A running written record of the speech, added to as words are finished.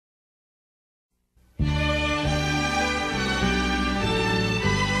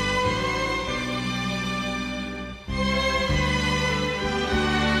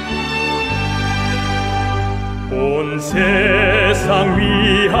온 세상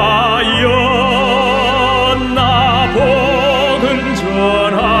위하여 나 복음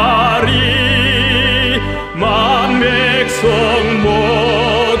전하리. 만백성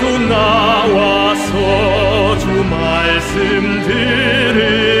모두 나와서 주 말씀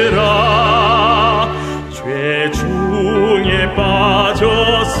들으라. 죄 중에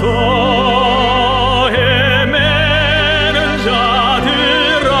빠져서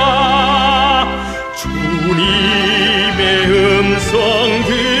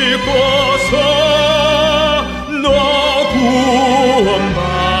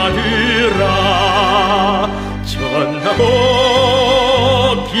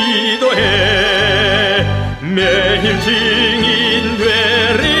기도해 매일 증인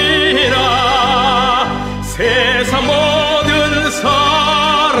되리라. 세상 모든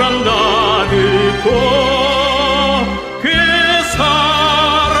사람 다 듣고 그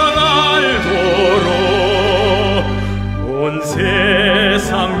사랑 알도록 온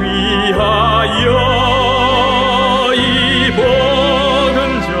세상 위하여 이 복음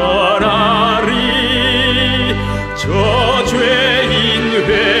전하리. 저 죄인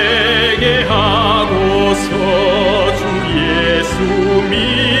회개하고서 주 예수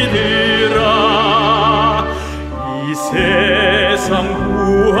믿으라. 이 세상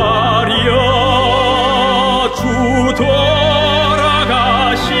구하려 주 돌아가신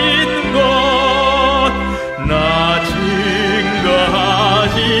것 나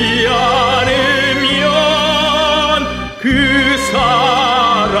증거하지 않으면 그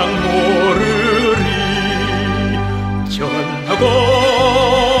사랑 모르리. 전하고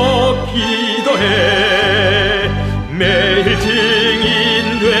기도해 매일 증인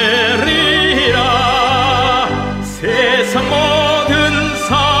되리라. 세상 모든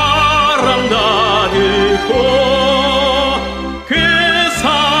사람 다 듣고 그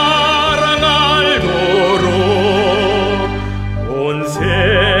사랑 알도록 온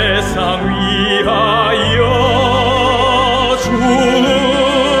세상 위하여 주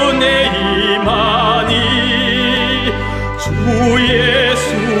내 임하니. 주 예수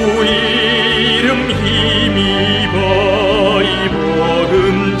이름 힘입어 이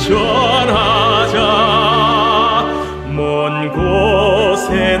복음 전하자. 먼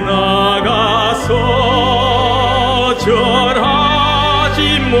곳에 나가서 전하지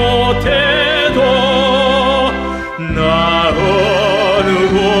못해도 나 어느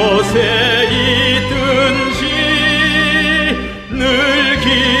곳에 있든지 늘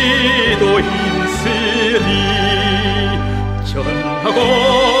기도 힘쓰리. 전하고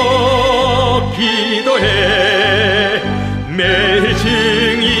기도해 매일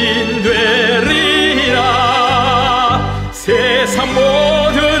증인 되리라. 세상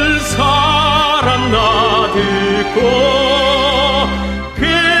모든 사람 나 듣고